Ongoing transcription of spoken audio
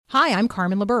Hi, I'm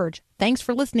Carmen LaBerge. Thanks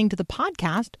for listening to the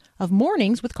podcast of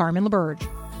Mornings with Carmen LaBerge.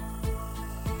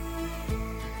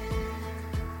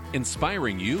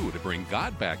 Inspiring you to bring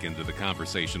God back into the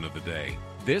conversation of the day.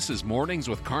 This is Mornings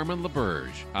with Carmen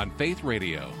LaBerge on Faith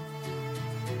Radio.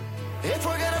 If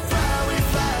we're gonna fly, we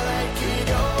fly like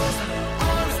eagles,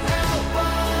 arms out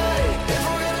wide. If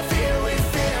we're gonna fear, we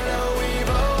fear no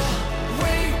evil.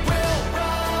 We will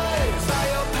rise. By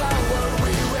your power,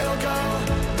 we will go.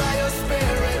 By your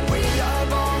spirit, we are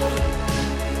bold.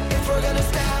 If we're gonna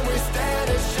stand, we stand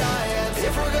as giants.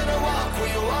 If we're gonna walk, we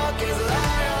walk as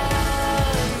lions.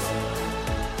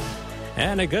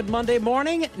 And a good Monday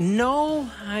morning. No,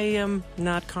 I am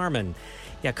not Carmen.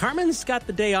 Yeah, Carmen's got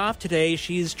the day off today.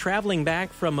 She's traveling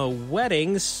back from a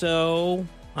wedding, so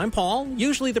I'm Paul,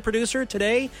 usually the producer.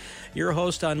 Today, your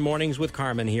host on Mornings with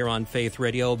Carmen here on Faith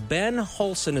Radio. Ben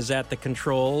Holson is at the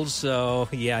controls, so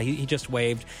yeah, he just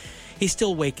waved. He's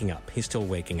still waking up.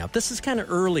 This is kind of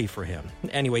early for him.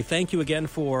 Anyway, thank you again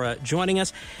for joining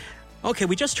us. Okay,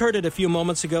 we just heard it a few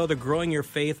moments ago, the Growing Your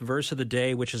Faith verse of the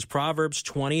day, which is Proverbs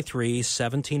 23,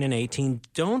 17 and 18.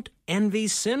 Don't envy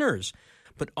sinners,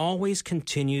 but always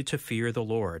continue to fear the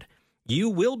Lord. You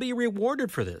will be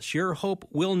rewarded for this. Your hope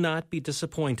will not be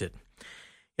disappointed.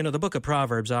 You know, the book of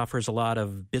Proverbs offers a lot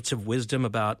of bits of wisdom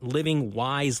about living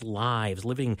wise lives,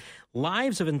 living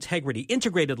lives of integrity,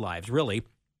 integrated lives, really,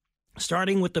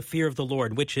 starting with the fear of the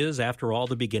Lord, which is, after all,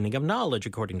 the beginning of knowledge,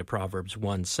 according to Proverbs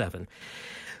 1:7.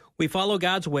 We follow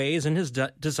God's ways and His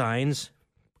designs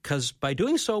because by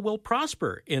doing so, we'll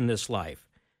prosper in this life.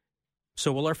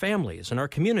 So will our families and our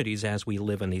communities as we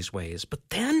live in these ways. But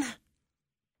then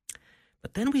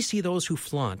we see those who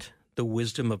flaunt the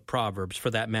wisdom of Proverbs, for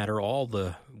that matter, all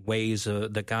the ways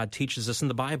that God teaches us in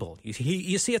the Bible.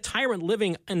 You see a tyrant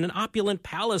living in an opulent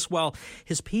palace while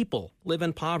his people live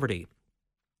in poverty.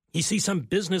 You see some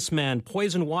businessman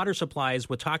poison water supplies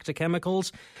with toxic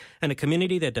chemicals, and a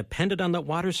community that depended on that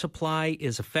water supply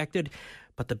is affected,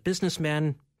 but the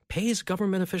businessman pays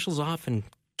government officials off and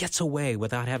gets away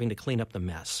without having to clean up the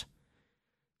mess.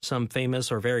 Some famous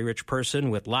or very rich person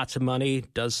with lots of money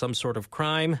does some sort of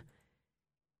crime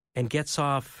and gets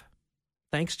off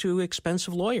thanks to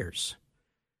expensive lawyers.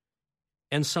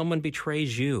 And someone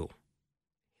betrays you.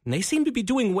 And they seem to be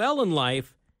doing well in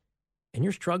life, and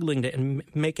you're struggling to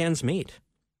make ends meet.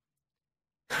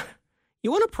 You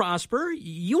want to prosper?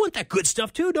 You want that good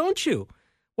stuff too, don't you?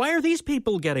 Why are these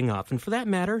people getting off? And for that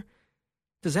matter,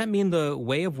 does that mean the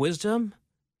way of wisdom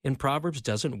in Proverbs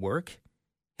doesn't work?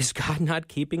 Is God not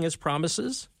keeping His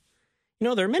promises? You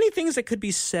know, there are many things that could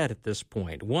be said at this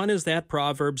point. One is that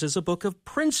Proverbs is a book of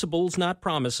principles, not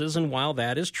promises, and while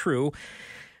that is true,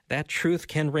 that truth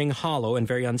can ring hollow and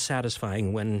very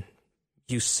unsatisfying when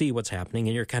you see what's happening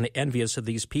and you're kind of envious of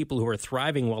these people who are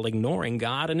thriving while ignoring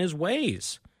God and His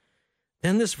ways.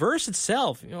 Then this verse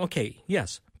itself, okay,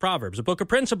 yes, Proverbs, a book of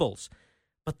principles,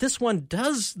 but this one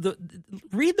does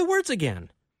read the words again.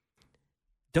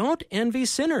 Don't envy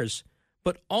sinners,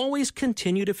 but always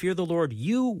continue to fear the Lord.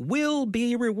 You will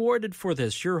be rewarded for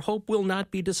this. Your hope will not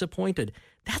be disappointed.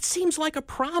 That seems like a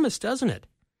promise, doesn't it?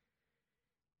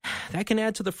 That can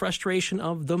add to the frustration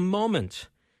of the moment.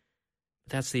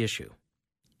 That's the issue.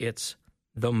 It's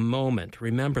the moment.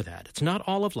 Remember that. It's not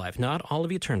all of life, not all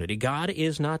of eternity. God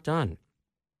is not done.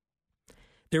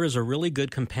 There is a really good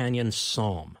companion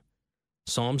psalm,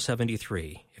 Psalm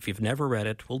 73. If you've never read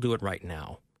it, we'll do it right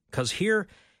now. Because here,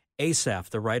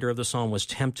 Asaph, the writer of the psalm, was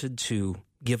tempted to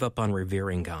give up on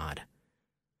revering God.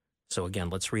 So again,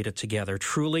 let's read it together.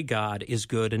 Truly God is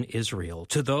good in Israel,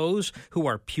 to those who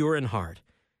are pure in heart.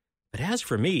 But as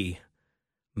for me,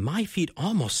 my feet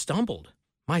almost stumbled.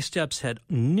 My steps had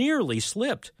nearly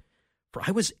slipped, for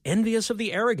I was envious of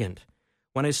the arrogant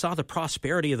when I saw the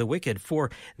prosperity of the wicked,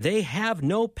 for they have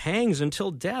no pangs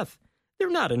until death. They're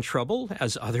not in trouble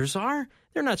as others are.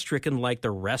 They're not stricken like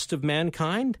the rest of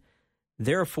mankind.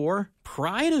 Therefore,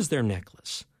 pride is their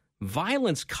necklace.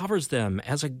 Violence covers them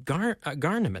as a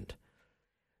garment.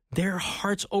 Their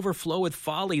hearts overflow with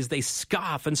follies. They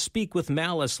scoff and speak with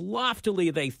malice. Loftily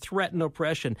they threaten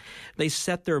oppression. They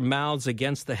set their mouths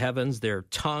against the heavens. Their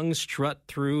tongues strut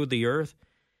through the earth.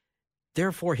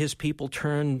 Therefore his people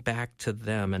turn back to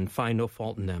them and find no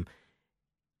fault in them.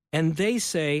 And they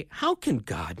say, how can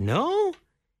God know?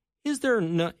 Is there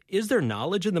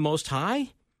knowledge in the Most High?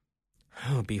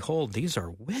 Oh, behold, these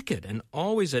are wicked, and they're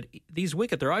always at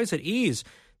ease.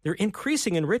 They're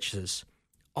increasing in riches.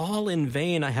 All in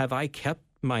vain have I kept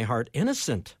my heart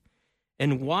innocent,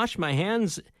 and washed my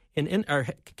hands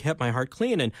kept my heart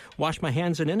clean, and washed my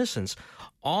hands in innocence.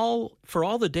 For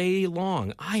all the day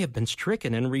long I have been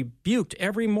stricken and rebuked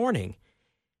every morning.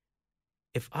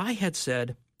 If I had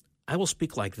said, I will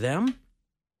speak like them,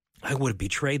 I would have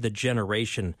betrayed the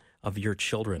generation of your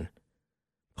children.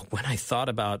 But when I thought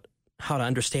about how to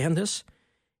understand this,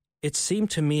 it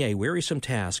seemed to me a wearisome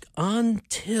task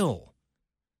until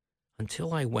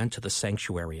I went to the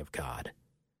sanctuary of God.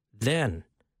 Then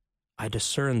I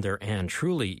discerned their end.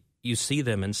 Truly, you see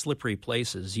them in slippery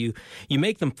places. You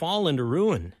make them fall into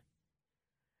ruin.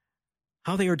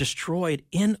 How they are destroyed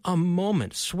in a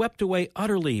moment, swept away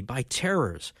utterly by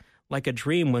terrors, like a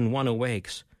dream when one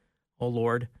awakes. O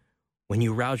Lord, when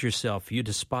you rouse yourself, you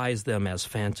despise them as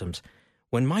phantoms.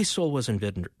 When my soul was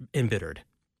embittered,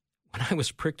 when I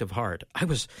was pricked of heart, I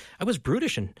was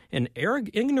brutish and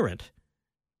ignorant.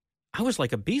 I was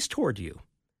like a beast toward you.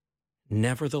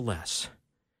 Nevertheless,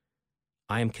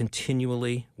 I am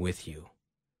continually with you.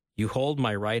 You hold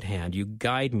my right hand, you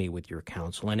guide me with your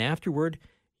counsel, and afterward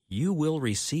you will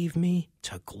receive me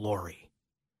to glory.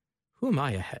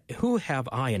 Who have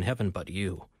I in heaven but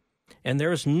you? And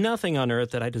there is nothing on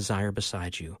earth that I desire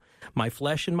beside you. My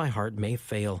flesh and my heart may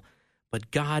fail,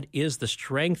 but God is the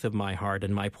strength of my heart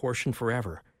and my portion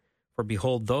forever. For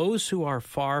behold, those who are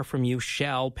far from you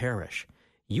shall perish.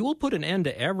 You will put an end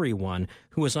to everyone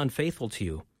who is unfaithful to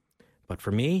you. But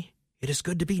for me, it is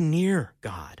good to be near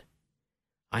God.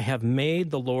 I have made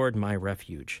the Lord my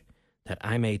refuge, that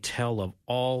I may tell of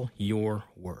all your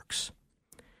works.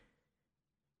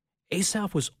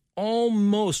 Asaph was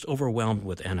almost overwhelmed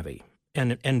with envy,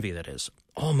 that is,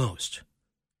 almost.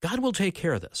 God will take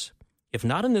care of this. If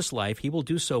not in this life, he will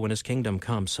do so when his kingdom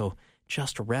comes, so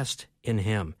just rest in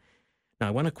him. Now,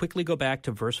 I want to quickly go back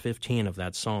to verse 15 of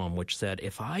that psalm, which said,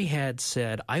 if I had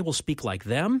said, I will speak like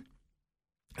them,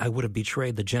 I would have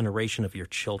betrayed the generation of your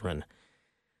children.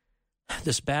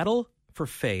 This battle for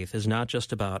faith is not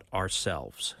just about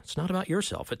ourselves. It's not about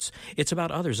yourself. It's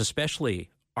about others, especially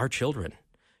our children.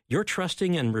 Your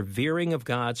trusting and revering of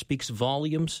God speaks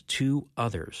volumes to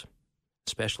others,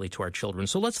 especially to our children.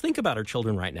 So let's think about our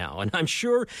children right now. And I'm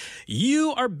sure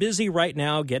you are busy right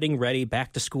now getting ready,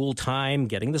 back to school time,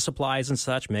 getting the supplies and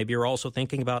such. Maybe you're also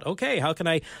thinking about, okay, how can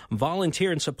I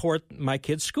volunteer and support my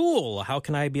kids' school? How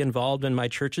can I be involved in my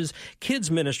church's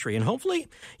kids' ministry? And hopefully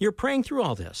you're praying through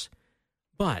all this.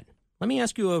 But let me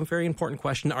ask you a very important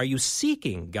question. Are you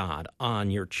seeking God on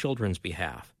your children's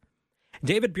behalf?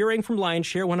 David Buehring from Lion's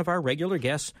Share, one of our regular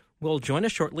guests, will join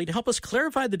us shortly to help us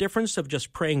clarify the difference of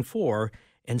just praying for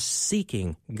and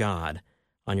seeking God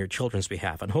on your children's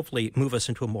behalf, and hopefully move us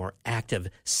into a more active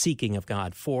seeking of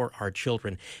God for our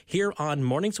children. Here on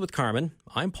Mornings with Carmen,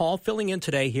 I'm Paul, filling in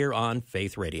today here on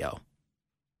Faith Radio.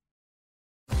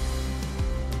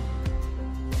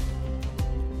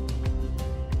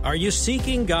 Are you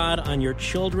seeking God on your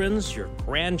children's, your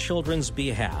grandchildren's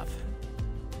behalf?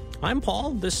 I'm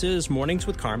Paul. This is Mornings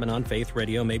with Carmen on Faith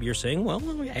Radio. Maybe you're saying, well,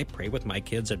 I pray with my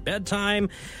kids at bedtime.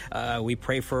 We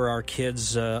pray for our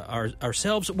kids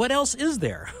ourselves. What else is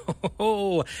there?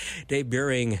 Oh, Dave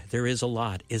Buehring, there is a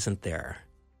lot, isn't there?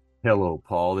 Hello,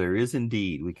 Paul. There is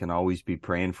indeed. We can always be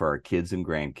praying for our kids and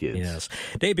grandkids. Yes.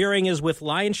 Dave Buehring is with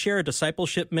Lion's Share, a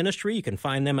discipleship ministry. You can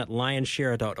find them at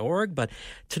lionshare.org. But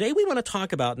today we want to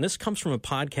talk about, and this comes from a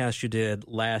podcast you did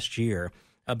last year,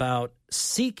 about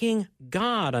seeking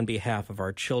God on behalf of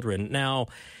our children. Now,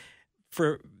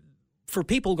 for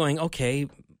people going, okay,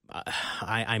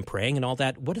 I'm praying and all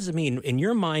that, what does it mean? In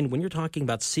your mind, when you're talking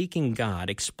about seeking God,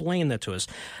 explain that to us.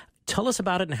 Tell us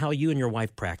about it and how you and your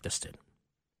wife practiced it.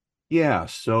 Yeah,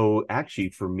 so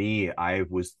actually for me, I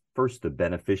was first the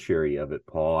beneficiary of it,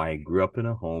 Paul. I grew up in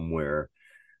a home where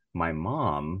my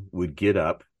mom would get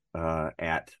up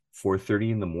at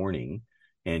 4:30 in the morning,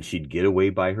 and she'd get away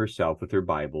by herself with her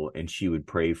Bible, and she would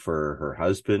pray for her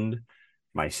husband,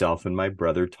 myself, and my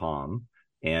brother Tom,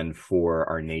 and for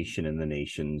our nation and the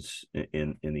nations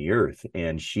in the earth.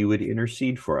 And she would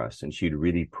intercede for us, and she'd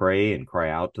really pray and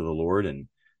cry out to the Lord. And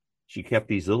she kept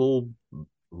these little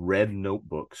red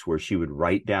notebooks where she would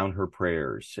write down her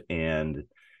prayers. And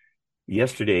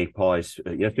yesterday, Paul,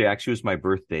 yesterday actually was my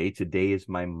birthday. Today is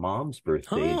my mom's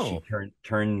birthday. Oh. And she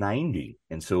turned 90.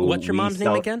 And so what's your mom's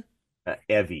name again?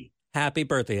 Evie. Happy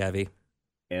birthday, Evie.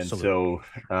 And so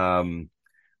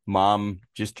mom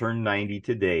just turned 90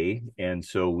 today. And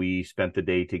so we spent the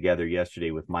day together yesterday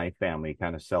with my family,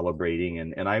 kind of celebrating.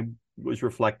 And I was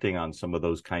reflecting on some of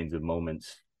those kinds of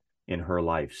moments in her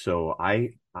life. So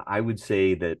I would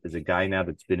say that as a guy now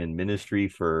that's been in ministry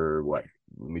for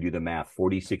let me do the math,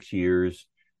 46 years,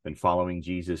 been following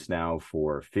Jesus now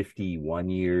for 51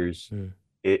 years.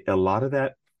 A lot of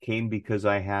that came because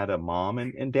I had a mom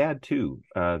and dad too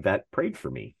that prayed for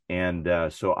me.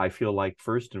 And so I feel like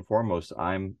first and foremost,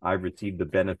 I've received the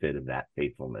benefit of that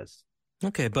faithfulness.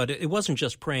 Okay, but it wasn't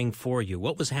just praying for you.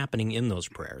 What was happening in those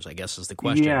prayers, I guess, is the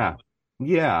question.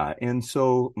 Yeah. And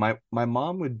so my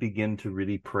mom would begin to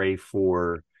really pray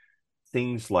for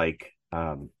things like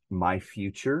my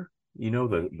future,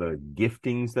 the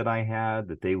giftings that I had,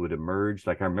 that they would emerge.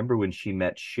 Like I remember when she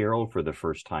met Cheryl for the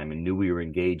first time and knew we were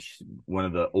engaged, one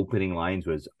of the opening lines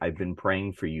was, "I've been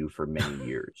praying for you for many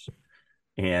years."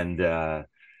 And,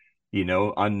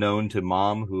 unknown to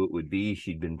mom who it would be,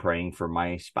 she'd been praying for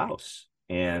my spouse.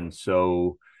 And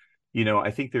so,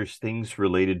 I think there's things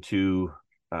related to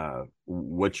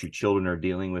what your children are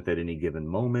dealing with at any given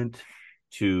moment,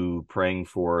 to praying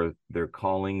for their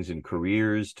callings and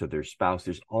careers, to their spouse.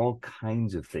 There's all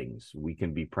kinds of things we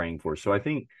can be praying for. So I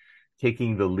think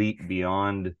taking the leap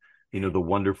beyond, the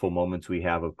wonderful moments we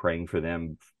have of praying for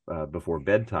them before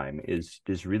bedtime is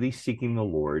really seeking the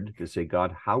Lord to say,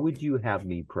 God, how would you have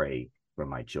me pray for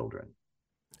my children?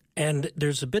 And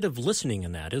there's a bit of listening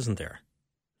in that, isn't there?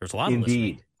 There's a lot of listening.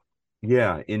 Indeed.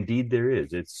 Yeah, indeed there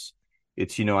is. It's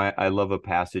I love a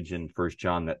passage in 1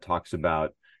 John that talks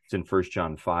about, it's in 1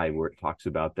 John 5, where it talks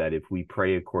about that if we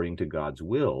pray according to God's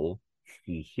will,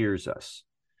 he hears us.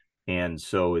 And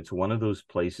so it's one of those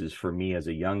places for me as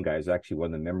a young guy. It's actually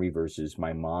one of the memory verses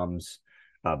my mom's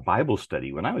Bible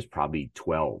study when I was probably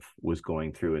 12 was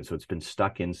going through. And so it's been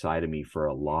stuck inside of me for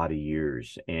a lot of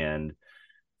years. And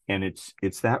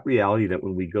it's that reality that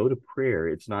when we go to prayer,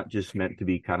 it's not just meant to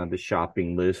be kind of the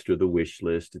shopping list or the wish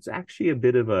list. It's actually a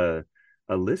bit of a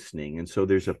listening. And so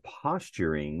there's a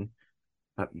posturing,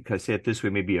 because I say it this way,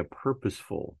 maybe a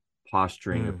purposeful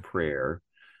posturing of prayer,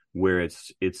 where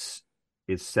it's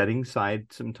setting aside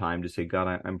some time to say,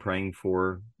 God, I'm praying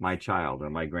for my child or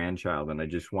my grandchild, and I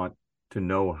just want to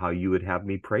know how you would have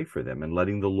me pray for them, and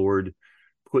letting the Lord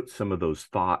put some of those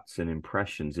thoughts and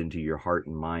impressions into your heart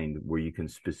and mind where you can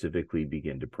specifically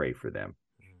begin to pray for them.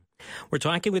 We're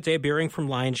talking with Dave Buehring from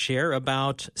Lion's Share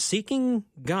about seeking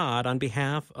God on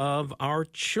behalf of our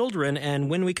children. And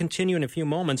when we continue in a few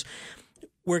moments,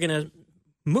 we're going to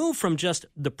move from just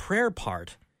the prayer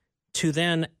part to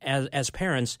then, as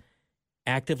parents,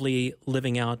 actively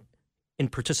living out in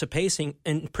participation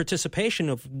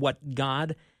of what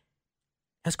God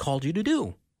has called you to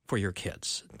do for your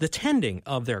kids, the tending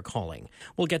of their calling.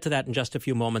 We'll get to that in just a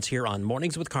few moments here on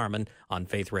Mornings with Carmen on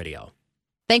Faith Radio.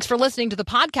 Thanks for listening to the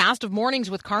podcast of Mornings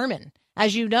with Carmen.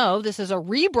 As you know, this is a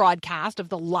rebroadcast of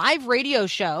the live radio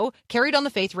show carried on the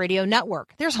Faith Radio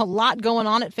Network. There's a lot going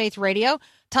on at Faith Radio.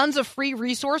 Tons of free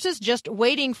resources just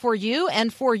waiting for you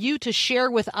and for you to share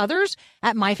with others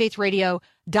at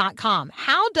myfaithradio.com.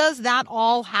 How does that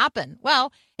all happen?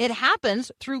 Well, it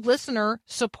happens through listener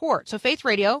support. So Faith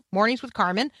Radio, Mornings with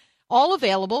Carmen, all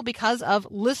available because of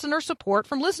listener support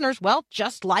from listeners, well,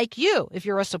 just like you. If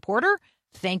you're a supporter,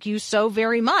 thank you so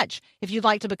very much. If you'd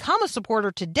like to become a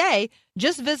supporter today,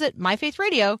 just visit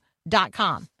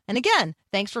myfaithradio.com. And again,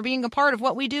 thanks for being a part of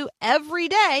what we do every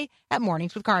day at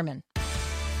Mornings with Carmen.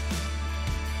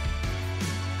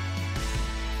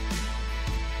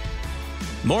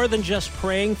 More than just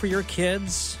praying for your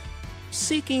kids,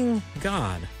 seeking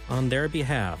God on their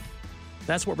behalf.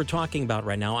 That's what we're talking about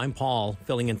right now. I'm Paul,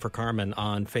 filling in for Carmen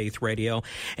on Faith Radio.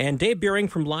 And Dave Buehring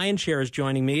from Lion's Share is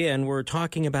joining me, and we're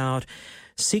talking about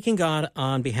seeking God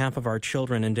on behalf of our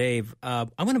children. And Dave, I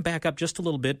want to back up just a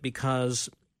little bit, because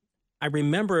I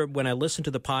remember when I listened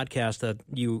to the podcast that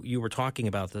you were talking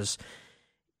about this,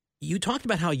 you talked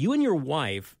about how you and your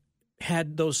wife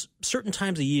had those certain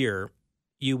times a year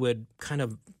you would kind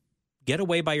of get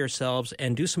away by yourselves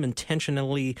and do some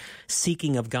intentionally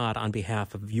seeking of God on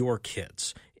behalf of your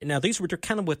kids. Now, these were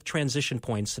kind of with transition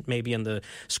points, maybe in the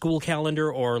school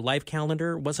calendar or life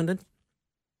calendar, wasn't it?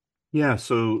 Yeah,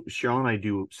 so Cheryl and I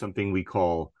do something we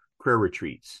call prayer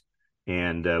retreats,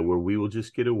 and where we will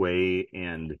just get away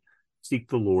and seek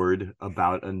the Lord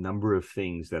about a number of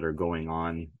things that are going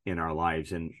on in our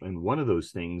lives. And one of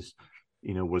those things,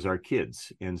 was our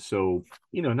kids. And so,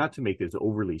 not to make this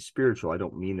overly spiritual, I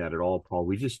don't mean that at all,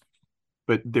 Paul.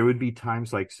 But there would be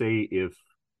times like, say, if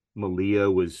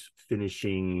Malia was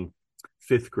finishing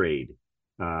 5th grade,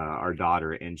 our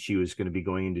daughter, and she was going to be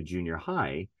going into junior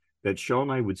high, that Cheryl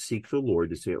and I would seek the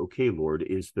Lord to say, okay, Lord,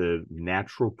 is the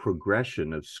natural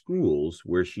progression of schools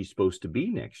where she's supposed to be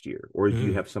next year? Or do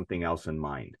you have something else in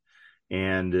mind?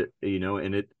 And,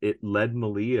 and it led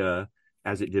Malia,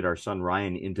 as it did our son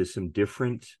Ryan, into some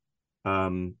different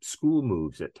school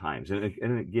moves at times.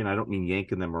 And again, I don't mean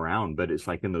yanking them around, but it's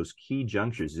like in those key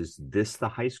junctures, is this the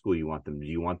high school you want them? Do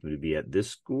you want them to be at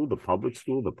this school, the public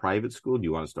school, the private school? Do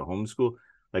you want us to homeschool?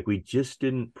 Like, we just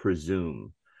didn't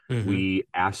presume. We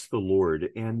asked the Lord.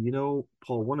 And,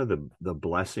 Paul, one of the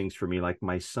blessings for me, like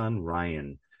my son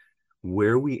Ryan,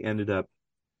 where we ended up,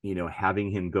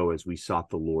 having him go as we sought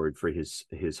the Lord for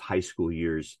his high school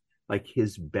years, like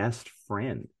his best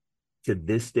friend to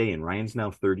this day, and Ryan's now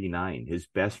 39, his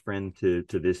best friend to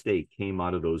this day came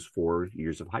out of those 4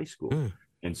 years of high school.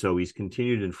 And so he's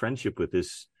continued in friendship with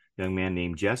this young man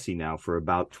named Jesse now for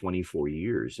about 24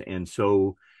 years. And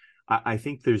so I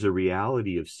think there's a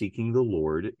reality of seeking the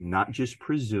Lord, not just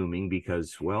presuming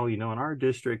because, well, in our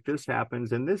district, this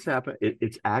happens and this happens.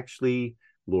 It's actually,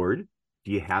 Lord,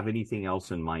 do you have anything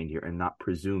else in mind here? And not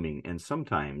presuming. And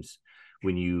sometimes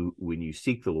when you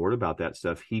seek the Lord about that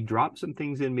stuff, he drops some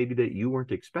things in maybe that you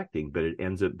weren't expecting, but it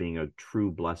ends up being a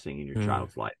true blessing in your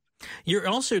child's life. You're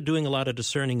also doing a lot of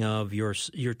discerning of your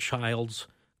child's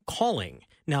calling.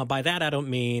 Now, by that, I don't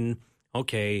mean,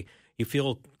 okay, you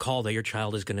feel called that your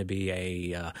child is going to be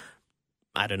a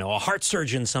heart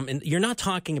surgeon. You're not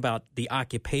talking about the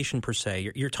occupation per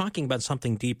se. You're talking about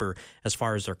something deeper as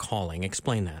far as their calling.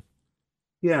 Explain that.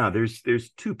 Yeah,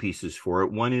 there's two pieces for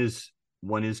it. One is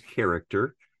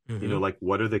character. Like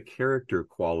what are the character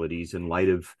qualities in light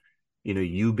of,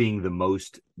 you being the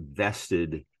most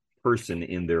vested person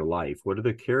in their life? What are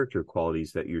the character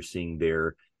qualities that you're seeing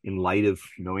there in light of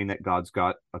knowing that God's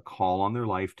got a call on their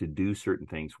life to do certain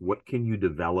things? What can you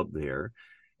develop there?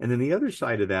 And then the other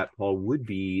side of that, Paul, would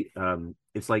be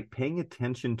it's like paying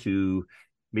attention to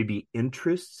maybe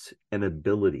interests and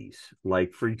abilities.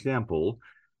 Like, for example,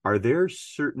 are there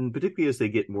certain, particularly as they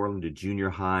get more into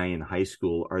junior high and high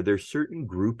school, are there certain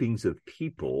groupings of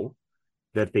people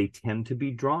that they tend to be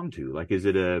drawn to? Like, is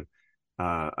it a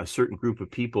certain group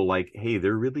of people, like, hey,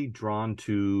 they're really drawn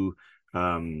to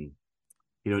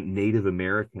Native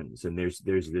Americans, and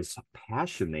there's this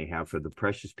passion they have for the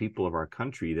precious people of our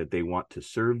country that they want to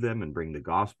serve them and bring the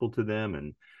gospel to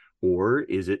them, or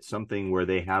is it something where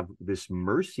they have this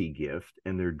mercy gift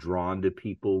and they're drawn to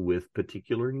people with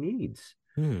particular needs?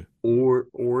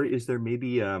 Or is there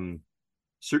maybe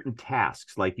certain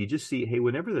tasks, like you just see, hey,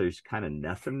 whenever there's kind of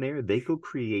nothing there, they go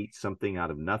create something out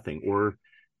of nothing, or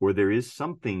there is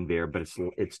something there, but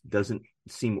it doesn't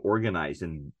seem organized,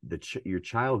 and your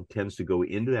child tends to go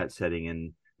into that setting,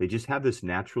 and they just have this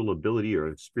natural ability or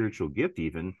a spiritual gift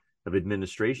even of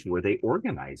administration where they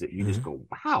organize it. You just go,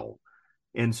 wow.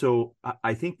 And so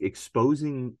I think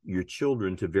exposing your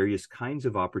children to various kinds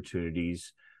of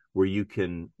opportunities where you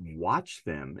can watch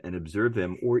them and observe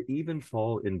them, or even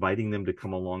inviting them to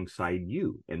come alongside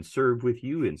you and serve with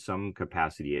you in some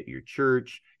capacity at your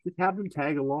church, just have them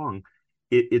tag along.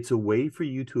 It's a way for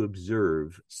you to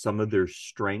observe some of their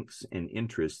strengths and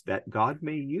interests that God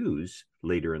may use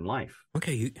later in life.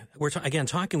 Okay, we're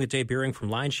talking with Dave Buehring from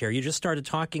Lionshare. You just started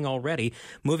talking already,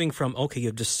 moving from,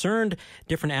 you've discerned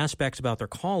different aspects about their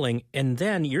calling, and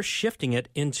then you're shifting it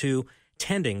into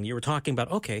tending. You were talking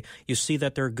about, you see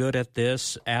that they're good at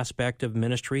this aspect of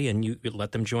ministry, and you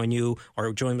let them join you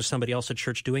or join with somebody else at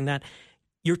church doing that.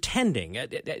 You're tending.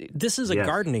 This is a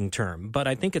gardening term, but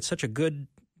I think it's such a good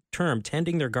term,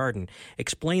 tending their garden.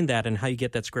 Explain that and how you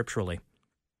get that scripturally.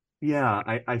 Yeah,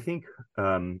 I think,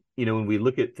 when we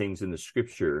look at things in the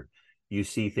scripture, you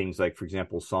see things like, for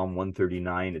example, Psalm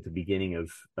 139 at the beginning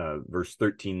of verse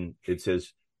 13, it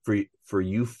says, For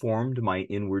you formed my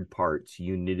inward parts,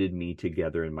 you knitted me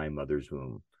together in my mother's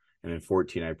womb. And in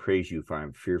 14, I praise you, for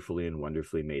I'm fearfully and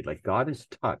wonderfully made. Like God has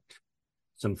tucked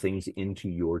some things into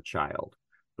your child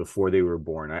before they were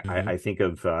born. I think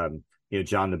of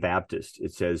John the Baptist.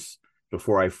 It says,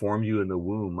 before I formed you in the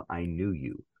womb, I knew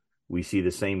you. We see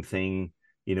the same thing,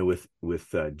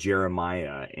 with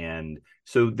Jeremiah. And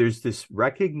so there's this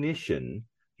recognition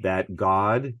that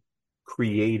God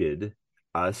created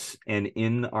us, and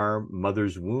in our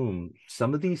mother's womb,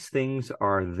 some of these things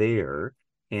are there,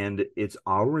 and it's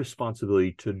our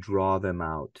responsibility to draw them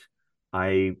out.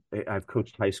 I've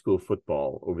coached high school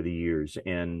football over the years,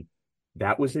 and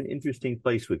that was an interesting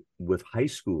place with high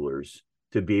schoolers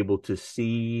to be able to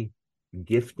see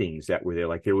giftings that were there.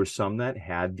 Like there were some that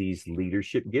had these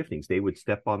leadership giftings. They would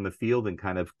step on the field and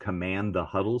kind of command the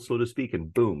huddle, so to speak,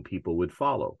 and boom, people would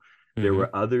follow. There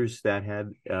were others that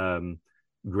had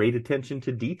great attention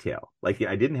to detail. Like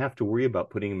I didn't have to worry about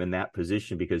putting them in that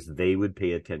position because they would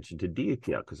pay attention to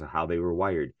detail because of how they were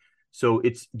wired. So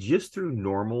it's just through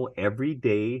normal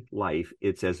everyday life.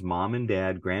 It's as mom and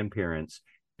dad, grandparents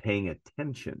paying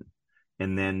attention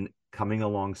and then coming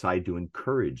alongside to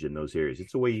encourage in those areas.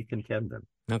 It's a way you can tend them.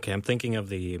 Okay, I'm thinking of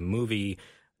the movie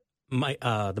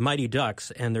The Mighty Ducks,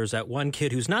 and there's that one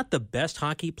kid who's not the best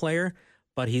hockey player,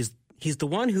 but he's the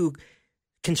one who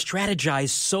can strategize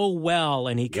so well,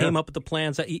 and he came up with the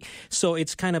plans. So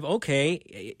it's kind of,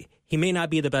 he may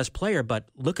not be the best player, but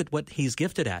look at what he's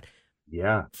gifted at.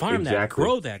 Yeah, Farm exactly.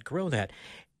 that, grow that.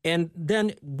 And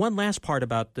then one last part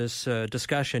about this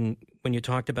discussion, when you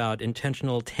talked about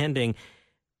intentional tending,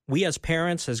 we as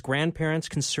parents, as grandparents,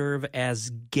 can serve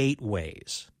as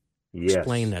gateways. Yes.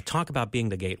 Explain that. Talk about being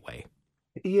the gateway.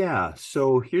 Yeah.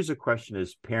 So here's a question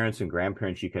as parents and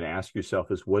grandparents you can ask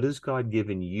yourself is, what has God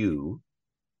given you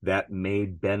that may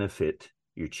benefit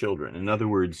your children? In other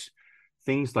words,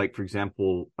 things like, for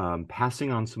example,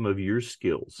 passing on some of your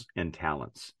skills and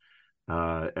talents.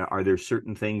 Are there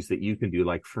certain things that you can do?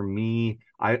 Like for me,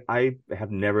 I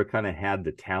have never kind of had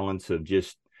the talents of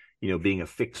just, being a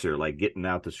fixer, like getting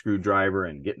out the screwdriver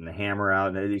and getting the hammer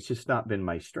out. And it's just not been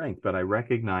my strength. But I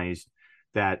recognized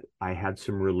that I had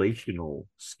some relational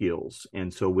skills.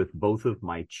 And so with both of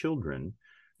my children,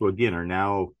 who again are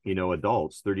now,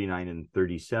 adults, 39 and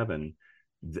 37,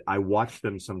 I watch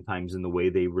them sometimes in the way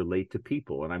they relate to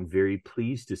people. And I'm very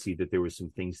pleased to see that there were some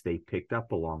things they picked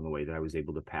up along the way that I was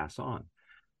able to pass on.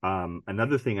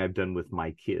 Another thing I've done with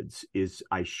my kids is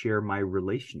I share my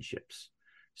relationships.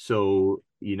 So,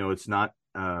 it's not,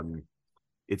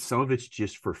 some of it's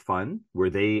just for fun,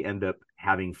 where they end up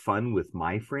having fun with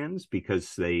my friends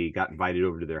because they got invited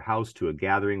over to their house to a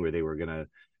gathering where they were going to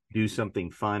do something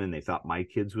fun and they thought my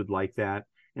kids would like that.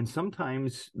 And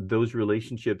sometimes those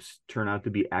relationships turn out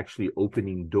to be actually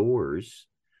opening doors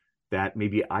that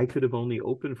maybe I could have only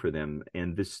opened for them.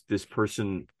 And this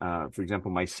person, for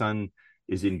example, my son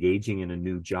is engaging in a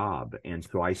new job. And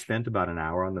so I spent about an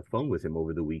hour on the phone with him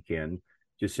over the weekend,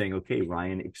 just saying, okay,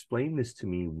 Ryan, explain this to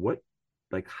me.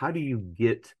 How do you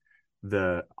get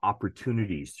the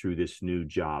opportunities through this new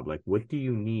job? Like, what do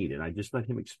you need? And I just let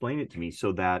him explain it to me,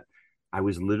 so that I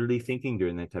was literally thinking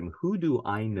during that time, who do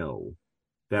I know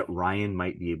that Ryan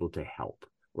might be able to help?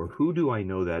 Or who do I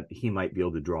know that he might be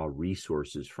able to draw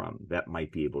resources from that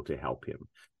might be able to help him?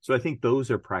 So I think those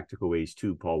are practical ways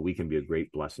too, Paul, we can be a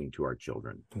great blessing to our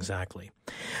children. Exactly.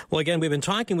 Well, again, we've been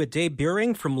talking with Dave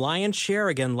Buehring from Lionshare,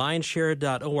 again,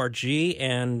 lionshare.org.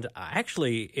 And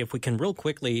actually, if we can real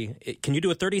quickly, can you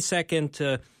do a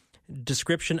 30-second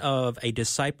description of a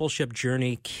discipleship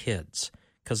journey kids?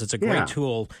 Because it's a great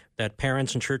tool that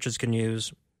parents and churches can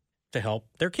use to help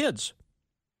their kids.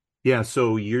 Yeah,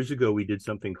 so years ago, we did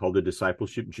something called a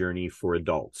discipleship journey for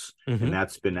adults, and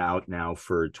that's been out now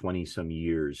for 20-some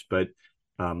years. But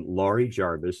Laurie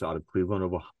Jarvis out of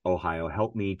Cleveland, Ohio,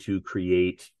 helped me to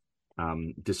create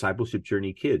discipleship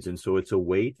journey kids. And so it's a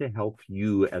way to help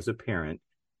you as a parent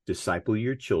disciple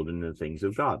your children in the things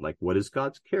of God. Like, what is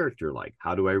God's character like?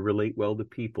 How do I relate well to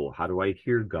people? How do I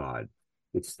hear God?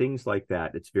 It's things like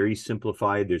that. It's very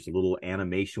simplified. There's a little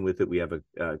animation with it. We have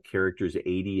characters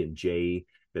 80 and J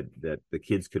that the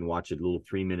kids can watch a little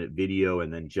 3-minute video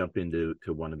and then jump into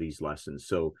one of these lessons.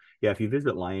 So yeah, if you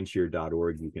visit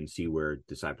lionshare.org, you can see where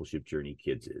Discipleship Journey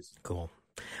Kids is. Cool.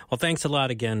 Well, thanks a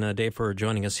lot again, Dave, for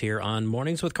joining us here on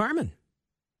Mornings with Carmen.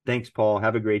 Thanks, Paul.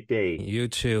 Have a great day. You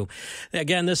too.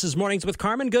 Again, this is Mornings with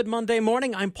Carmen. Good Monday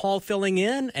morning. I'm Paul filling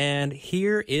in, and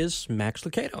here is Max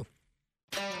Lucado.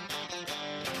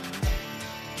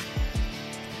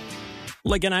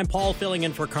 Well, again, I'm Paul filling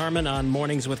in for Carmen on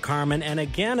Mornings with Carmen. And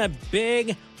again, a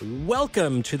big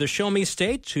welcome to the Show Me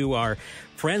State, to our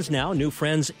friends now, new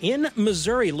friends in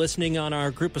Missouri, listening on our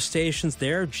group of stations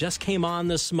there. Just came on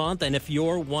this month. And if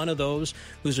you're one of those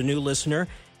who's a new listener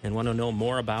and want to know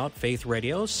more about Faith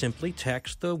Radio, simply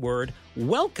text the word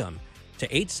WELCOME to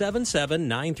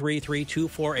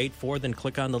 877-933-2484. Then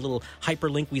click on the little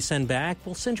hyperlink we send back.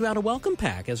 We'll send you out a welcome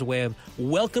pack as a way of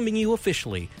welcoming you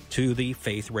officially to the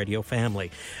Faith Radio family.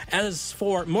 As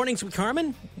for Mornings with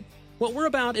Carmen, what we're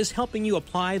about is helping you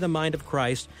apply the mind of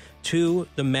Christ to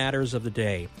the matters of the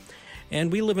day.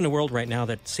 And we live in a world right now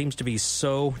that seems to be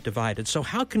so divided. So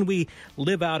how can we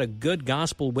live out a good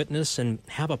gospel witness and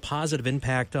have a positive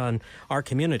impact on our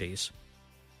communities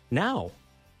now,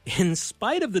 in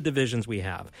spite of the divisions we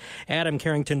have? Adam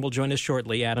Carrington will join us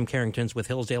shortly. Adam Carrington's with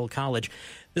Hillsdale College.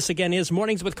 This again is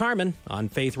Mornings with Carmen on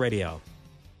Faith Radio.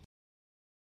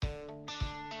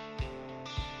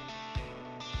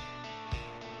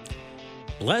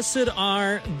 Blessed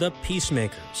are the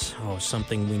peacemakers. Oh,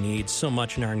 something we need so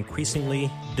much in our increasingly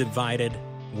divided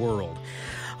world.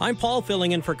 I'm Paul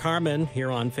filling in for Carmen here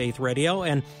on Faith Radio.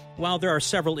 And while there are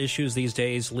several issues these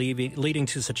days leading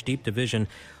to such deep division,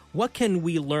 what can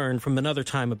we learn from another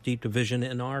time of deep division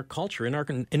in our culture, in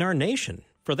our nation?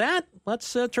 For that,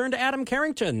 let's turn to Adam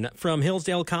Carrington from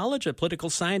Hillsdale College, a political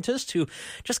scientist who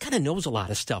just kind of knows a lot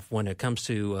of stuff when it comes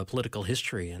to political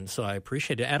history. And so I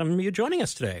appreciate it. Adam, you joining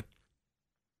us today.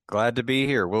 Glad to be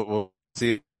here. We'll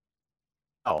see.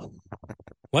 Oh,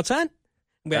 what's that?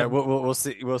 We have, we'll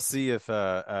see. We'll see if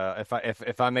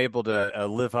I'm able to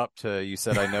live up to. You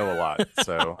said I know a lot,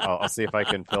 so I'll see if I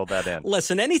can fill that in.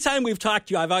 listen, anytime we've talked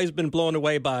to you, I've always been blown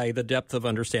away by the depth of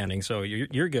understanding. So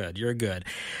you're good. You're good.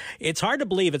 It's hard to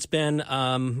believe it's been,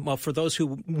 well, for those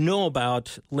who know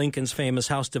about Lincoln's famous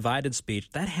House Divided speech,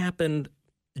 that happened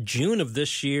June of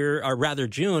this year, or rather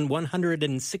June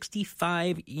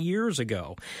 165 years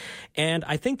ago. And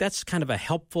I think that's kind of a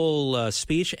helpful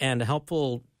speech and a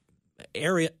helpful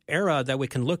era that we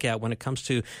can look at when it comes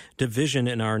to division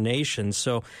in our nation.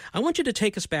 So I want you to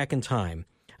take us back in time.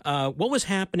 What was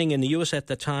happening in the U.S. at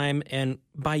the time, and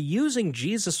by using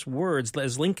Jesus' words,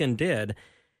 as Lincoln did,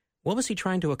 what was he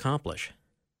trying to accomplish?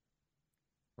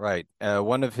 Right.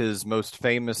 One of his most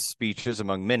famous speeches,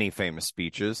 among many famous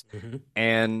speeches,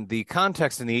 and the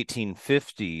context in the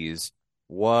 1850s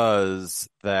was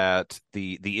that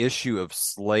the issue of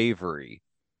slavery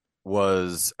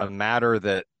was a matter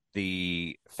that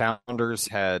the founders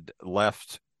had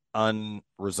left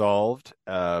unresolved,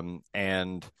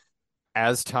 and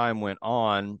as time went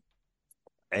on,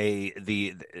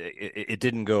 it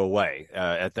didn't go away.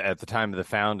 At the time of the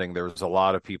founding, there was a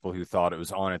lot of people who thought it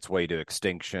was on its way to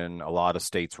extinction. A lot of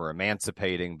states were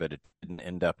emancipating, but it didn't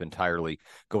end up entirely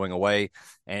going away,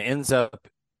 and ends up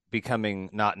becoming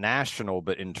not national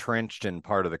but entrenched in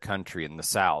part of the country in the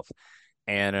South.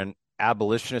 And an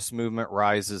abolitionist movement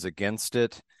rises against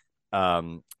it.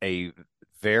 A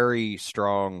very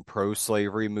strong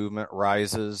pro-slavery movement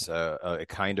rises, a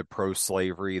kind of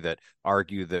pro-slavery that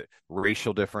argue that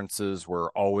racial differences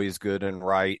were always good and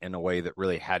right in a way that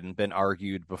really hadn't been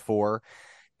argued before.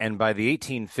 And by the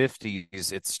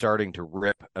 1850s, it's starting to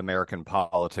rip American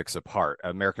politics apart.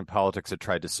 American politics had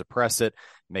tried to suppress it,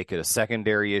 make it a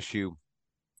secondary issue.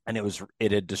 And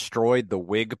it had destroyed the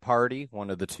Whig Party.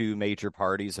 One of the two major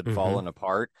parties had fallen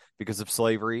apart because of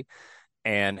slavery,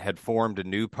 and had formed a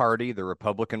new party, the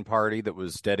Republican Party, that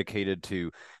was dedicated to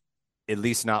at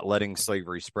least not letting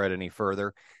slavery spread any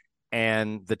further.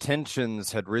 And the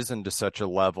tensions had risen to such a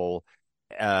level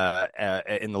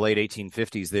in the late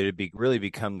 1850s that it had really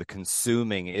become the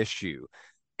consuming issue.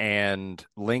 And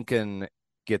Lincoln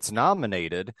gets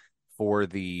nominated for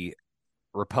the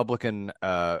Republican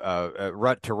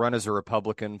to run as a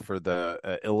Republican for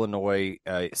the Illinois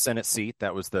Senate seat.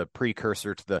 That was the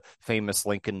precursor to the famous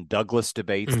Lincoln-Douglas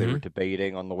debates. They were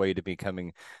debating on the way to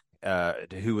becoming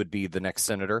who would be the next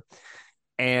senator.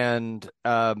 And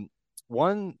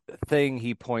one thing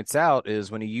he points out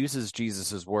is when he uses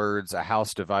Jesus's words, "A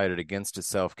house divided against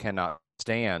itself cannot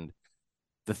stand."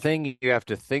 The thing you have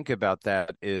to think about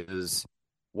that is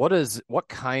what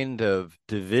kind of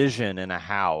division in a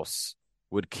house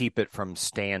would keep it from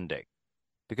standing?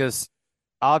 Because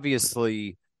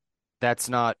obviously that's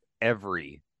not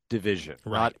every division,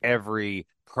 not every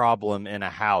problem in a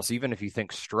house. Even if you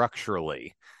think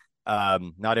structurally,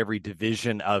 not every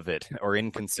division of it or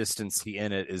inconsistency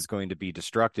in it is going to be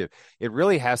destructive. It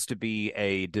really has to be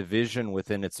a division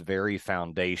within its very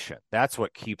foundation. That's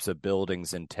what keeps a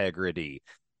building's integrity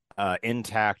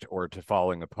intact or to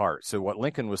falling apart. So what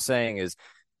Lincoln was saying is,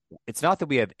 it's not that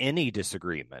we have any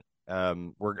disagreement.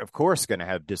 We're, of course, going to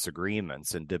have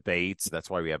disagreements and debates. That's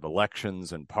why we have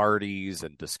elections and parties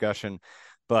and discussion.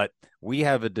 But we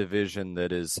have a division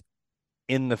that is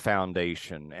in the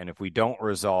foundation. And if we don't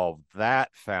resolve that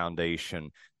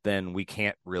foundation, then we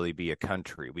can't really be a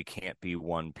country. We can't be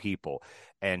one people.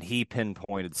 And he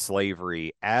pinpointed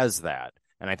slavery as that.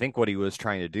 And I think what he was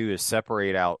trying to do is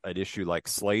separate out an issue like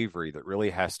slavery that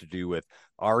really has to do with,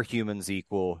 are humans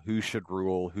equal? Who should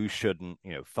rule? Who shouldn't?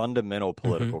 Fundamental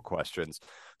political questions,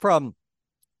 from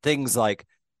things like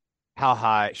how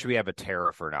high should we have a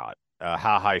tariff or not?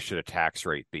 How high should a tax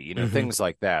rate be? Things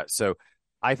like that. So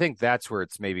I think that's where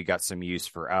it's maybe got some use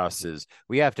for us, is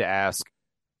we have to ask,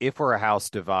 if we're a house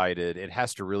divided, it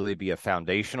has to really be a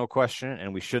foundational question,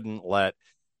 and we shouldn't let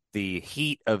the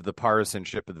heat of the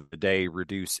partisanship of the day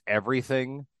reduce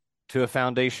everything to a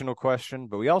foundational question.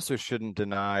 But we also shouldn't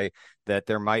deny that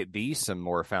there might be some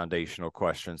more foundational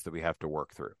questions that we have to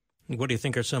work through. What do you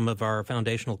think are some of our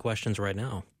foundational questions right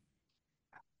now?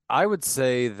 I would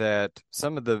say that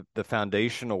some of the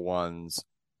foundational ones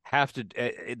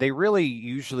they really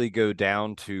usually go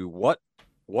down to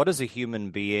what is a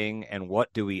human being and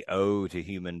what do we owe to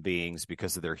human beings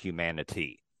because of their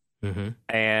humanity.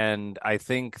 And I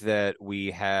think that we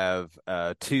have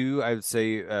two, I would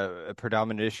say,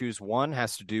 predominant issues. One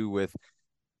has to do with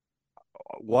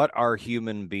what are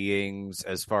human beings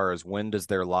as far as when does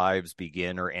their lives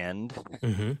begin or end?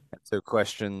 So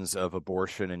questions of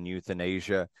abortion and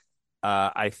euthanasia.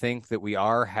 I think that we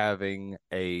are having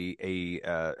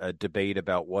a debate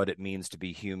about what it means to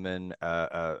be human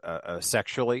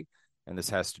sexually, and this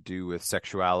has to do with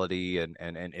sexuality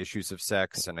and issues of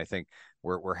sex. And I think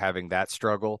we're having that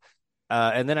struggle.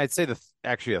 And then I'd say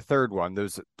actually a third one.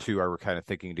 Those two are kind of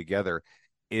thinking together.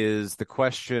 Is the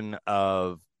question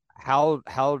of how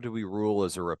do we rule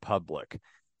as a republic?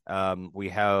 We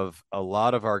have a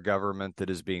lot of our government that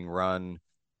is being run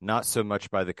not so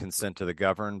much by the consent of the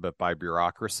governed, but by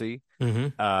bureaucracy.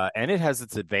 And it has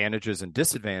its advantages and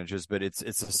disadvantages, but it's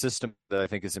a system that I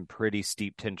think is in pretty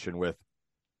steep tension with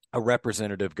a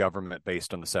representative government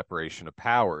based on the separation of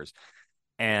powers.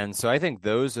 And so I think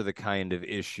those are the kind of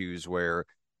issues where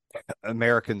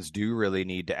Americans do really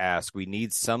need to ask. We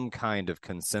need some kind of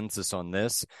consensus on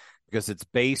this, because it's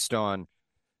based on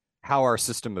how our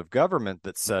system of government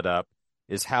that's set up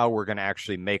is how we're going to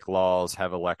actually make laws,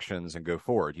 have elections, and go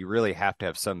forward. You really have to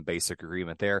have some basic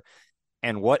agreement there.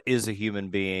 And what is a human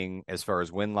being as far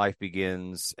as when life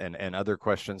begins and other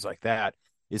questions like that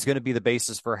is going to be the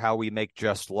basis for how we make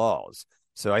just laws.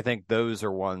 So I think those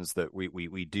are ones that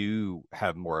we do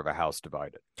have more of a house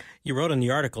divided. You wrote in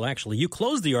the article, actually, you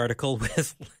closed the article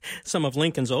with some of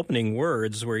Lincoln's opening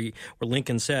words where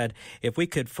Lincoln said, if we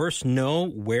could first know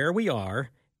where we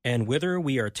are and whither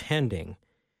we are tending,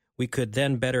 we could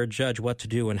then better judge what to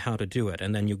do and how to do it.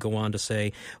 And then you go on to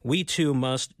say, we too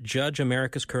must judge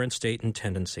America's current state and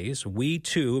tendencies. We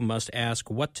too must ask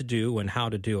what to do and how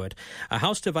to do it. A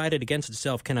house divided against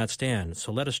itself cannot stand.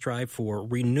 So let us strive for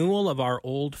renewal of our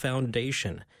old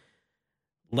foundation.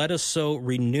 Let us so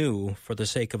renew for the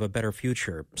sake of a better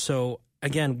future. So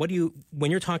again,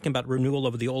 when you're talking about renewal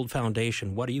of the old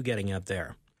foundation, what are you getting at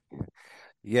there?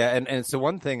 Yeah. And so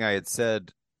one thing I had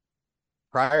said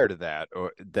prior to that,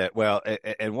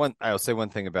 I'll say one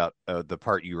thing about the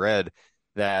part you read,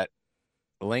 that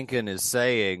Lincoln is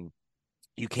saying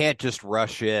you can't just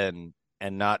rush in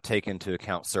and not take into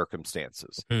account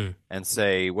circumstances and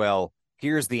say, well,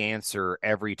 here's the answer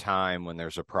every time when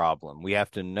there's a problem. We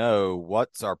have to know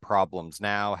what's our problems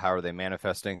now, how are they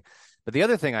manifesting. But the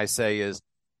other thing I say is,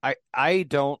 I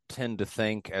don't tend to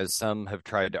think, as some have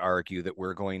tried to argue,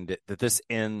 that that this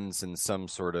ends in some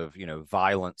sort of,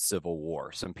 violent civil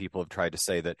war. Some people have tried to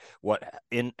say that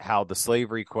how the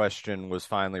slavery question was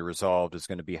finally resolved is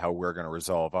going to be how we're going to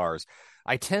resolve ours.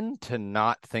 I tend to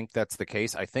not think that's the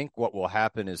case. I think what will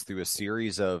happen is, through a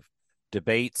series of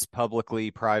debates,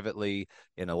 publicly, privately,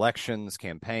 in elections,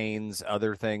 campaigns,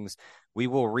 other things, we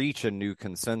will reach a new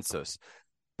consensus.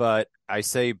 But I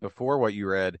say, before what you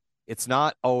read, it's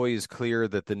not always clear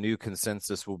that the new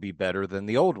consensus will be better than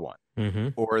the old one,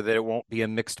 or that it won't be a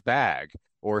mixed bag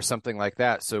or something like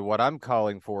that. So what I'm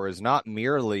calling for is not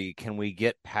merely can we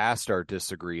get past our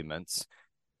disagreements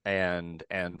and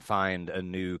find a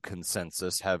new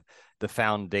consensus, have the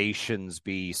foundations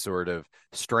be sort of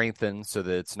strengthened so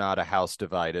that it's not a house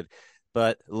divided,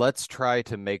 but let's try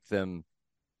to make them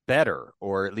better,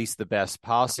 or at least the best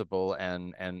possible.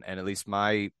 And at least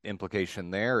my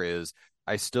implication there is,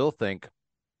 I still think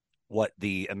what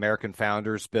the American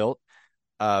founders built,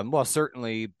 well,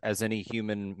 certainly as any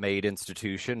human-made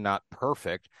institution, not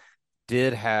perfect,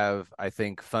 did have, I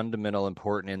think, fundamental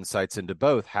important insights into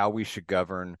both how we should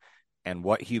govern and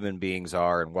what human beings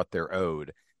are and what they're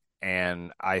owed.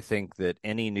 And I think that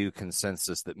any new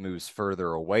consensus that moves further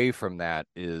away from that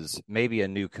is maybe a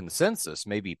new consensus,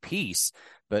 maybe peace,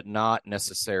 but not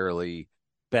necessarily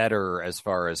better as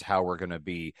far as how we're going to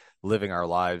be living our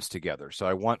lives together. So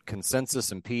I want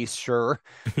consensus and peace, sure,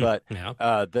 but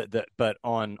but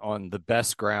on the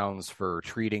best grounds for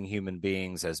treating human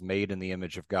beings as made in the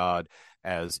image of God,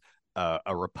 as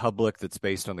a republic that's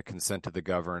based on the consent of the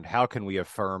governed. How can we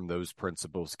affirm those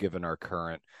principles given our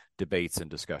current debates and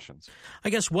discussions? I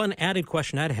guess one added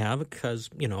question I'd have, because,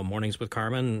 Mornings with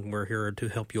Carmen, we're here to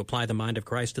help you apply the mind of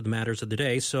Christ to the matters of the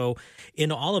day. So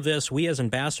in all of this, we as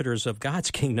ambassadors of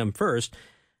God's kingdom first,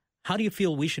 how do you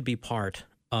feel we should be part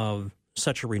of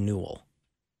such a renewal?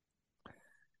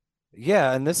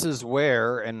 Yeah, and this is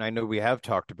where, and I know we have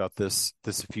talked about this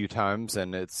a few times,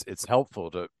 and it's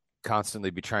helpful to constantly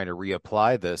be trying to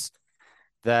reapply this,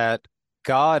 that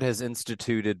God has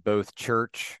instituted both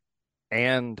church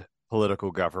and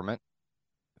political government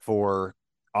for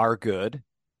our good.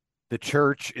 The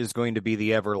church is going to be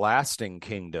the everlasting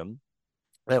kingdom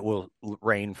that will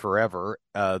reign forever.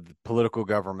 The political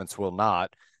governments will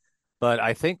not. But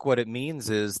I think what it means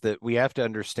is that we have to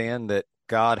understand that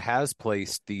God has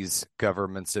placed these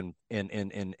governments and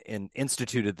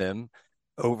instituted them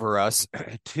over us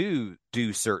to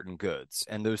do certain goods.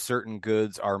 And those certain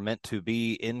goods are meant to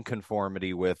be in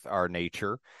conformity with our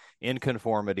nature, in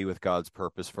conformity with God's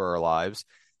purpose for our lives.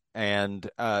 And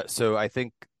so I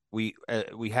think we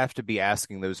have to be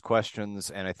asking those questions,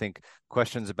 and I think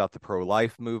questions about the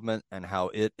pro-life movement and how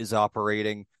it is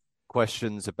operating,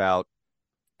 questions about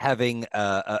having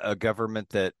a government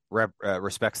that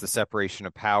respects the separation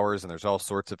of powers, and there's all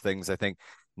sorts of things I think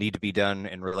need to be done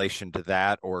in relation to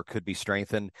that or could be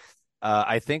strengthened.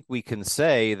 I think we can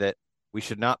say that we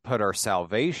should not put our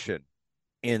salvation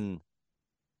in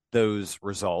those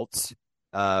results,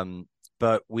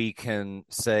 but we can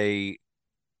say,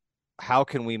 how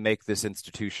can we make this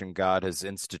institution God has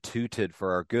instituted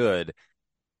for our good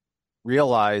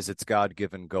realize its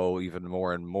God-given goal even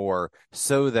more and more,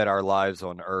 so that our lives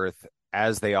on earth,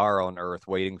 as they are on earth,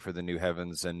 waiting for the new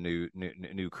heavens and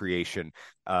new creation,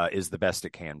 is the best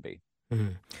it can be.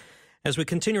 Mm-hmm. As we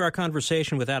continue our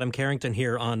conversation with Adam Carrington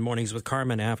here on Mornings with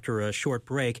Carmen after a short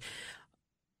break,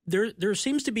 there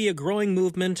seems to be a growing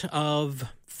movement of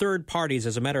third parties.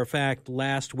 As a matter of fact,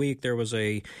 last week there was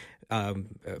a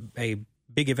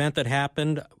big event that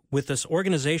happened with this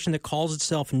organization that calls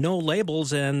itself No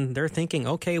Labels, and they're thinking,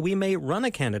 okay, we may run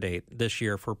a candidate this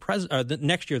year for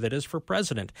next year, that is, for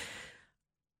president.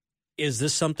 Is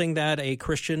this something that a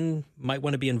Christian might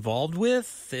want to be involved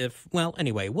with?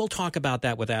 Anyway, we'll talk about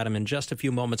that with Adam in just a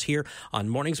few moments here on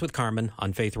Mornings with Carmen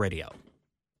on Faith Radio.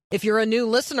 If you're a new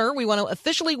listener, we want to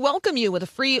officially welcome you with a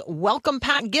free welcome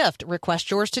pack gift.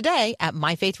 Request yours today at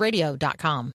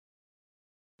myfaithradio.com.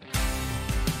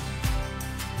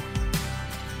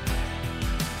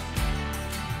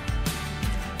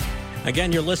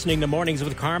 Again, you're listening to Mornings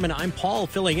with Carmen. I'm Paul,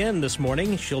 filling in this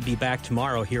morning. She'll be back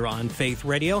tomorrow here on Faith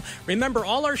Radio. Remember,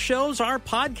 all our shows are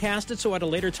podcasted, so at a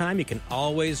later time, you can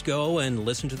always go and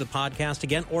listen to the podcast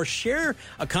again or share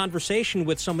a conversation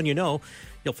with someone you know.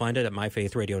 You'll find it at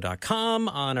myfaithradio.com,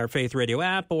 on our Faith Radio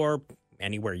app, or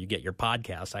anywhere you get your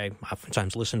podcasts. I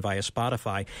oftentimes listen via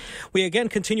Spotify. We again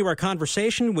continue our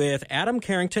conversation with Adam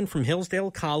Carrington from Hillsdale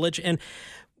College. And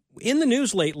in the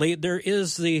news lately, there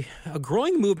is a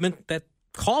growing movement that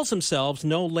calls themselves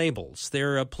No Labels.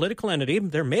 They're a political entity.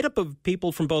 They're made up of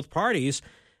people from both parties,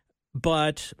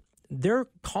 but they're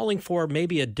calling for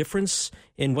maybe a difference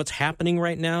in what's happening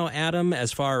right now, Adam,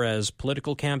 as far as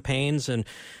political campaigns. And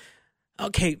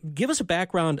okay, give us a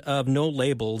background of No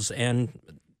Labels, and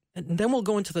then we'll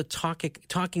go into the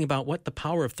talking about what the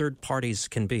power of third parties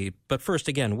can be. But first,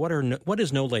 again, what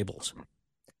is No Labels?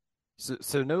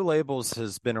 So No Labels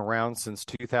has been around since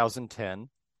 2010,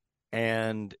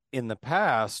 and in the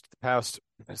past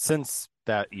since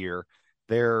that year,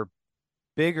 their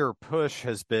bigger push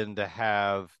has been to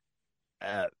have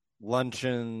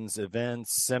luncheons,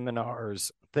 events,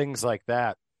 seminars, things like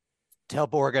that, to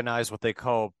help organize what they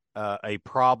call a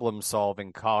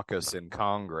problem-solving caucus in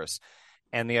Congress.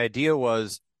 And the idea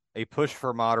was a push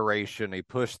for moderation, a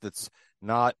push that's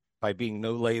not by being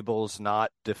no labels,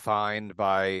 not defined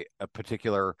by a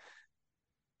particular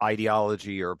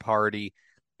ideology or party,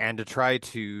 and to try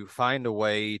to find a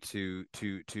way to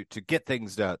get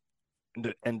things done,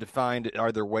 and to find,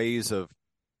 are there ways of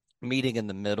meeting in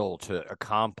the middle to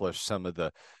accomplish some of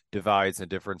the divides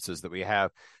and differences that we have.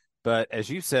 But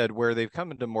as you said, where they've come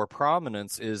into more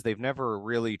prominence is they've never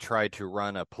really tried to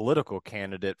run a political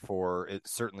candidate for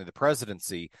certainly the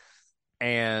presidency.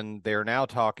 And they're now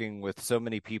talking with so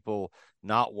many people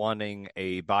not wanting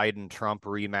a Biden-Trump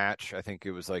rematch. I think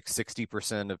it was like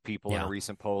 60% of people in a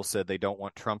recent poll said they don't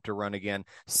want Trump to run again.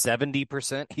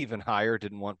 70%, even higher,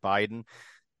 didn't want Biden.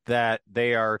 That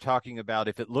they are talking about,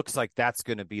 if it looks like that's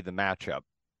going to be the matchup,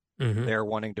 they're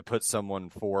wanting to put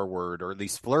someone forward, or at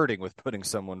least flirting with putting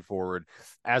someone forward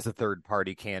as a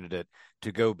third-party candidate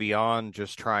to go beyond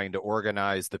just trying to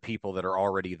organize the people that are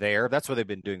already there. That's what they've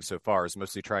been doing so far, is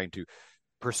mostly trying to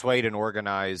persuade and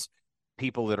organize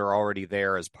people that are already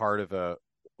there as part of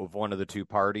one of the two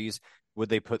parties. Would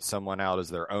they put someone out as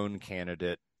their own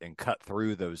candidate and cut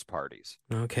through those parties?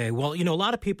 Okay, well, a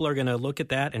lot of people are going to look at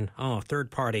that and,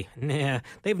 third party. Nah,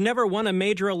 they've never won a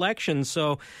major election,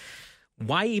 so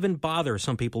why even bother,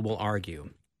 some people will argue.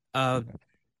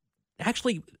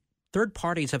 Actually, third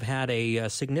parties have had a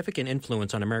significant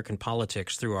influence on American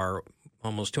politics through our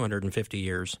almost 250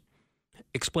 years.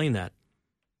 Explain that.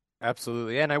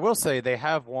 Absolutely. And I will say they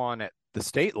have won at the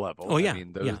state level. Oh, yeah. I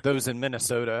mean, those in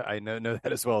Minnesota, I know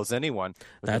that as well as anyone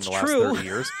within That's the last true. 30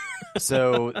 years.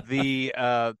 So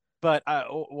but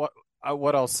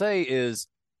what I'll say is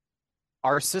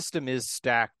our system is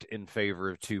stacked in favor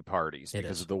of two parties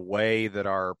because of the way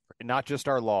that not just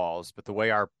our laws, but the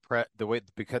way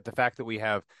because the fact that we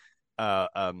have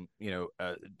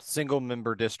single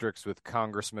member districts with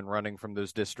congressmen running from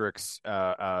those districts,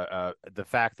 the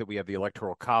fact that we have the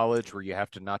Electoral College, where you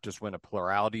have to not just win a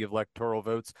plurality of electoral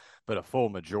votes, but a full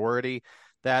majority.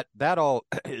 that all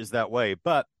is that way.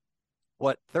 But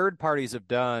what third parties have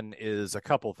done is a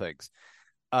couple things.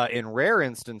 In rare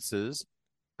instances,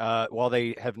 while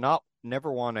they have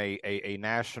never won a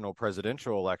national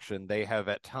presidential election, they have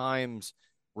at times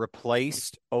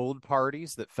replaced old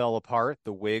parties that fell apart.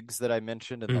 The Whigs that I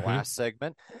mentioned in the last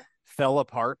segment fell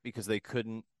apart because they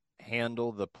couldn't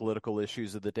handle the political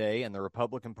issues of the day, and the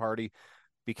Republican Party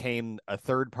became a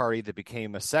third party that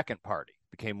became a second party,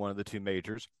 became one of the two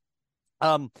majors.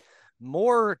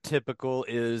 More typical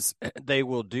is they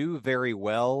will do very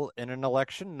well in an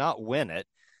election, not win it,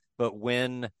 but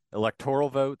win electoral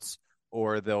votes,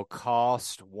 or they'll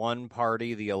cost one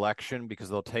party the election because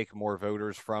they'll take more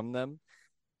voters from them.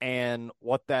 And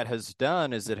what that has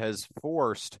done is it has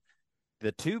forced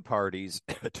the two parties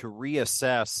to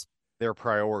reassess their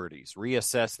priorities,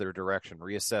 reassess their direction,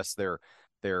 reassess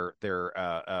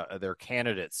their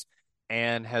candidates,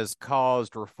 and has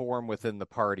caused reform within the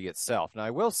party itself. Now, I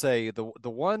will say the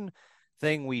one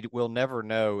thing we will never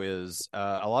know is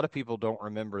a lot of people don't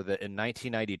remember that in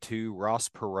 1992, Ross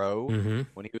Perot,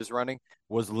 when he was running,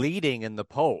 was leading in the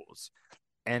polls.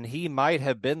 And he might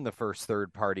have been the first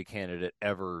third-party candidate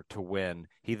ever to win.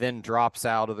 He then drops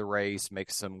out of the race,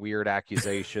 makes some weird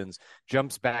accusations,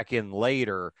 jumps back in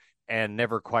later, and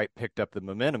never quite picked up the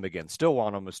momentum again. Still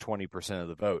won almost 20% of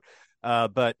the vote.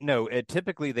 But no,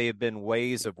 typically they have been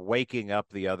ways of waking up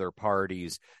the other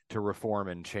parties to reform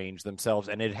and change themselves,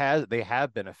 and they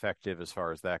have been effective as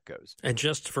far as that goes. And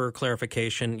just for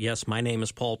clarification, yes, my name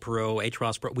is Paul Perot, H.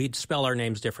 Ross Perot. We'd spell our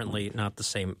names differently, not the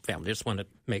same family. Just wanted to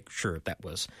make sure that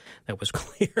was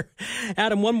clear.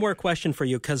 Adam, one more question for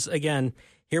you, because again,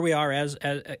 here we are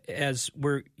as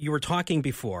you were talking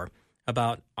before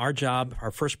about our job, our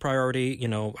first priority,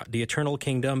 the eternal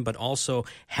kingdom, but also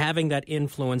having that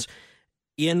influence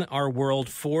in our world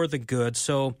for the good.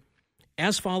 So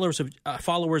as followers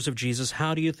of Jesus,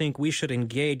 how do you think we should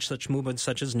engage such movements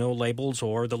such as No Labels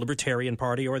or the Libertarian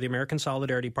Party or the American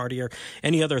Solidarity Party or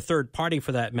any other third party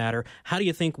for that matter? How do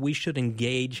you think we should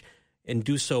engage and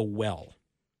do so well?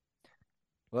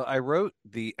 Well, I wrote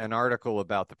an article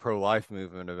about the pro-life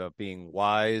movement, about being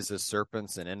wise as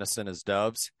serpents and innocent as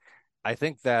doves. I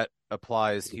think that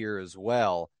applies here as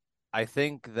well. I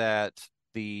think that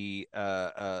the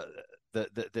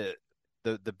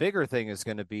bigger thing is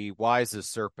going to be wise as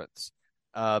serpents,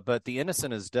 but the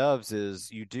innocent as doves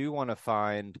is you do want to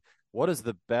find what is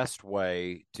the best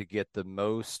way to get the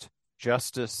most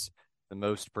justice, the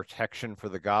most protection for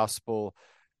the gospel,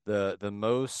 the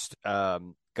most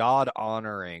God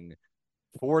honoring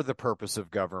for the purpose of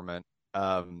government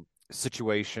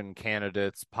situation,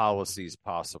 candidates, policies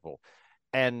possible.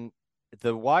 And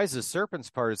the wise as serpents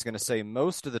part is going to say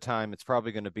most of the time it's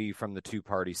probably going to be from the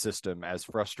two-party system, as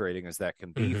frustrating as that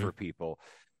can be for people,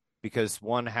 because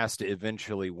one has to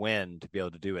eventually win to be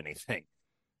able to do anything.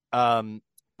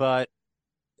 But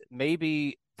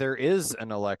maybe there is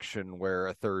an election where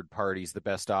a third party is the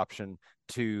best option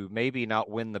to maybe not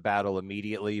win the battle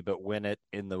immediately, but win it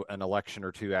in an election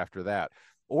or two after that.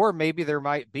 Or maybe there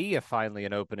might be finally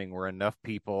an opening where enough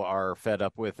people are fed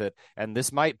up with it, and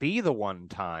this might be the one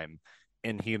time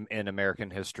in American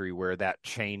history where that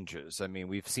changes. I mean,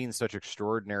 we've seen such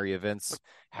extraordinary events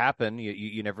happen.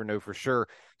 You never know for sure.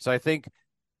 So I think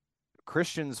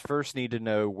Christians first need to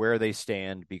know where they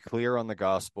stand, be clear on the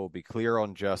gospel, be clear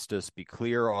on justice, be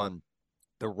clear on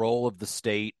the role of the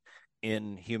state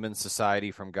in human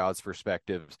society from God's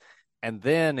perspective, and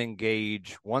then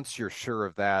engage, once you're sure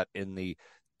of that, in the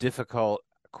difficult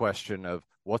question of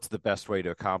what's the best way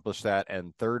to accomplish that.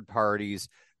 And third parties,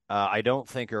 I don't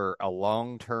think are a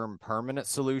long-term permanent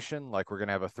solution, like we're going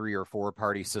to have a 3 or 4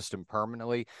 party system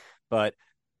permanently, but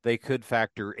they could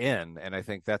factor in. And I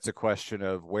think that's a question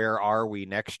of where are we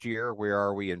next year? Where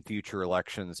are we in future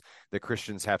elections? The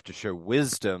Christians have to show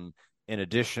wisdom in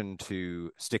addition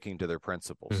to sticking to their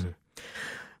principles.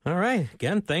 All right.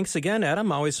 Again, thanks again,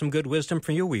 Adam. Always some good wisdom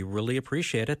from you. We really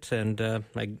appreciate it. And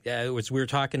as we were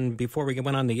talking before we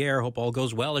went on the air, hope all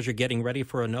goes well as you're getting ready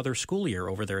for another school year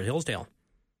over there at Hillsdale.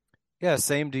 Yeah,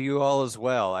 same to you all as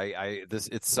well.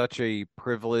 It's such a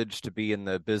privilege to be in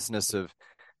the business of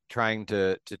trying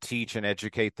to teach and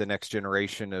educate the next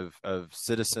generation of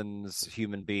citizens,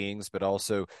 human beings, but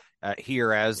also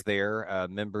here as their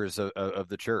members of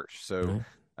the church. So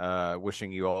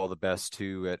wishing you all the best,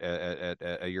 too,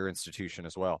 at your institution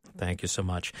as well. Thank you so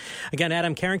much. Again,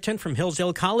 Adam Carrington from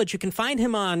Hillsdale College. You can find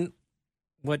him on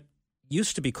what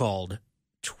used to be called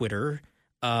Twitter.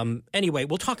 Anyway,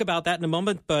 we'll talk about that in a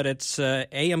moment, but it's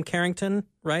AM Carrington,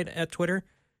 right, at Twitter?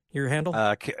 Your handle?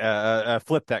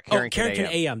 Flip that, Carrington Carrington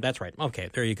AM. AM. That's right. Okay,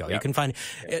 there you go. Yep. You can find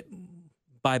it.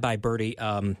 Bye-bye, Birdie.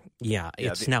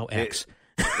 It's now X.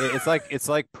 It's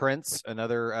like Prince,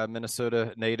 another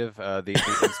Minnesota native,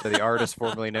 the artist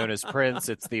formerly known as Prince.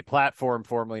 It's the platform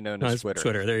formerly known as Twitter.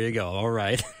 Twitter. There you go. All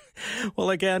right. Well,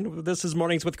 again, this is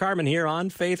Mornings with Carmen here on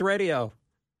Faith Radio.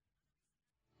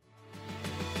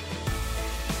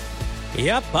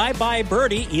 Yep, bye-bye,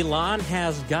 birdie. Elon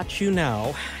has got you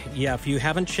now. Yeah, if you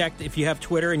haven't checked, if you have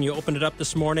Twitter and you opened it up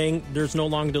this morning, there's no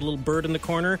longer the little bird in the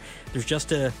corner. There's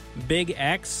just a big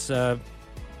X.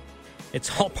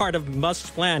 It's all part of Musk's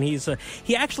plan.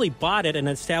 He actually bought it and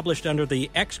established under the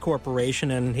X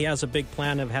Corporation, and he has a big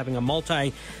plan of having a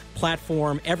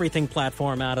multi-platform, everything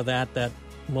platform out of that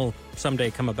will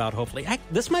someday come about, hopefully.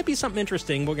 This might be something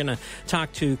interesting. We're going to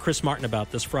talk to Chris Martin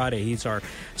about this Friday. He's our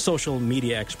social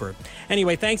media expert.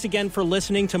 Anyway, thanks again for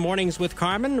listening to Mornings with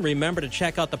Carmen. Remember to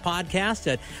check out the podcast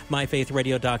at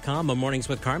myfaithradio.com on Mornings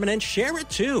with Carmen and share it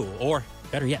too. Or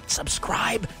better yet,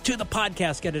 subscribe to the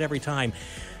podcast. Get it every time.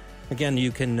 Again,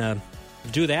 you can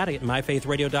do that at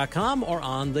myfaithradio.com or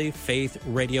on the Faith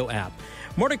Radio app.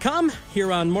 More to come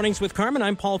here on Mornings with Carmen.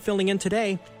 I'm Paul, filling in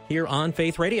today here on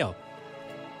Faith Radio.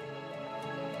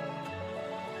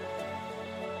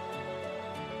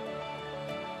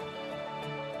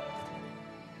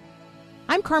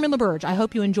 I'm Carmen LaBerge. I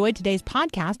hope you enjoyed today's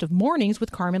podcast of Mornings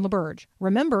with Carmen LaBerge.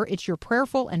 Remember, it's your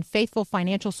prayerful and faithful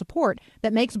financial support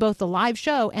that makes both the live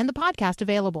show and the podcast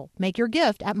available. Make your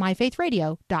gift at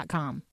myfaithradio.com.